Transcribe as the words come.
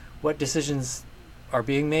what decisions are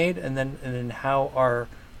being made, and then how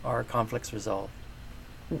are conflicts resolved.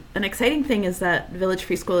 An exciting thing is that Village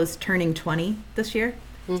Preschool is turning 20 this year.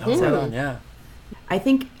 Mm-hmm. Oh, right on, yeah. I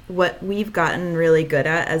think what we've gotten really good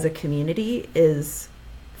at as a community is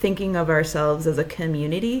thinking of ourselves as a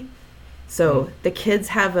community. So the kids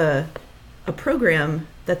have a program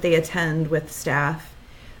that they attend with staff,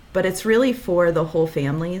 but it's really for the whole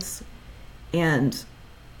families. And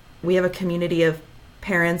we have a community of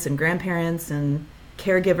parents and grandparents and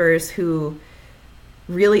caregivers who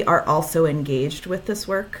really are also engaged with this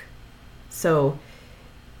work. So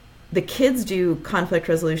the kids do conflict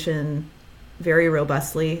resolution very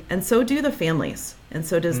robustly, and so do the families, and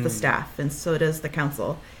so does the staff, and so does the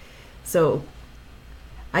council. So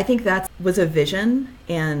I think that was a vision,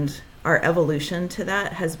 and our evolution to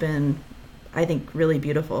that has been, I think, really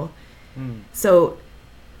beautiful. So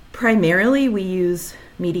primarily we use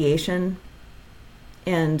mediation,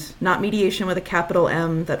 and not mediation with a capital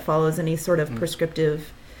M that follows any sort of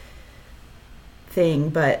prescriptive thing,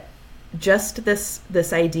 but just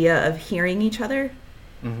this idea of hearing each other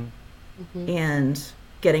and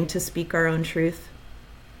getting to speak our own truth.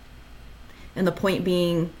 And the point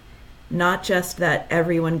being not just that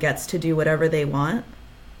everyone gets to do whatever they want.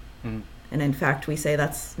 And in fact, we say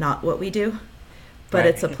that's not what we do, but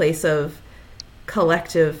it's a place of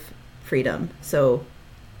collective freedom. So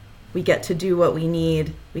we get to do what we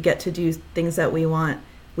need. We get to do things that we want.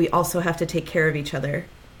 We also have to take care of each other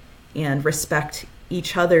and respect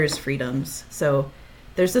each other's freedoms. So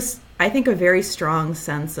there's this, I think, a very strong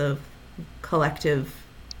sense of collective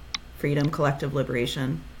freedom, collective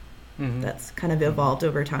liberation that's kind of evolved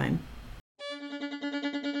over time.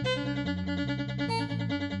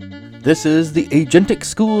 This is the Agentic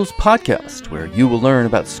Schools podcast, where you will learn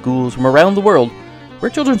about schools from around the world where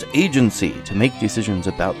children's agency to make decisions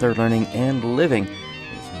about their learning and living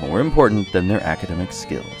is more important than their academic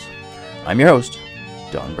skills. I'm your host,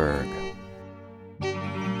 Don Berg.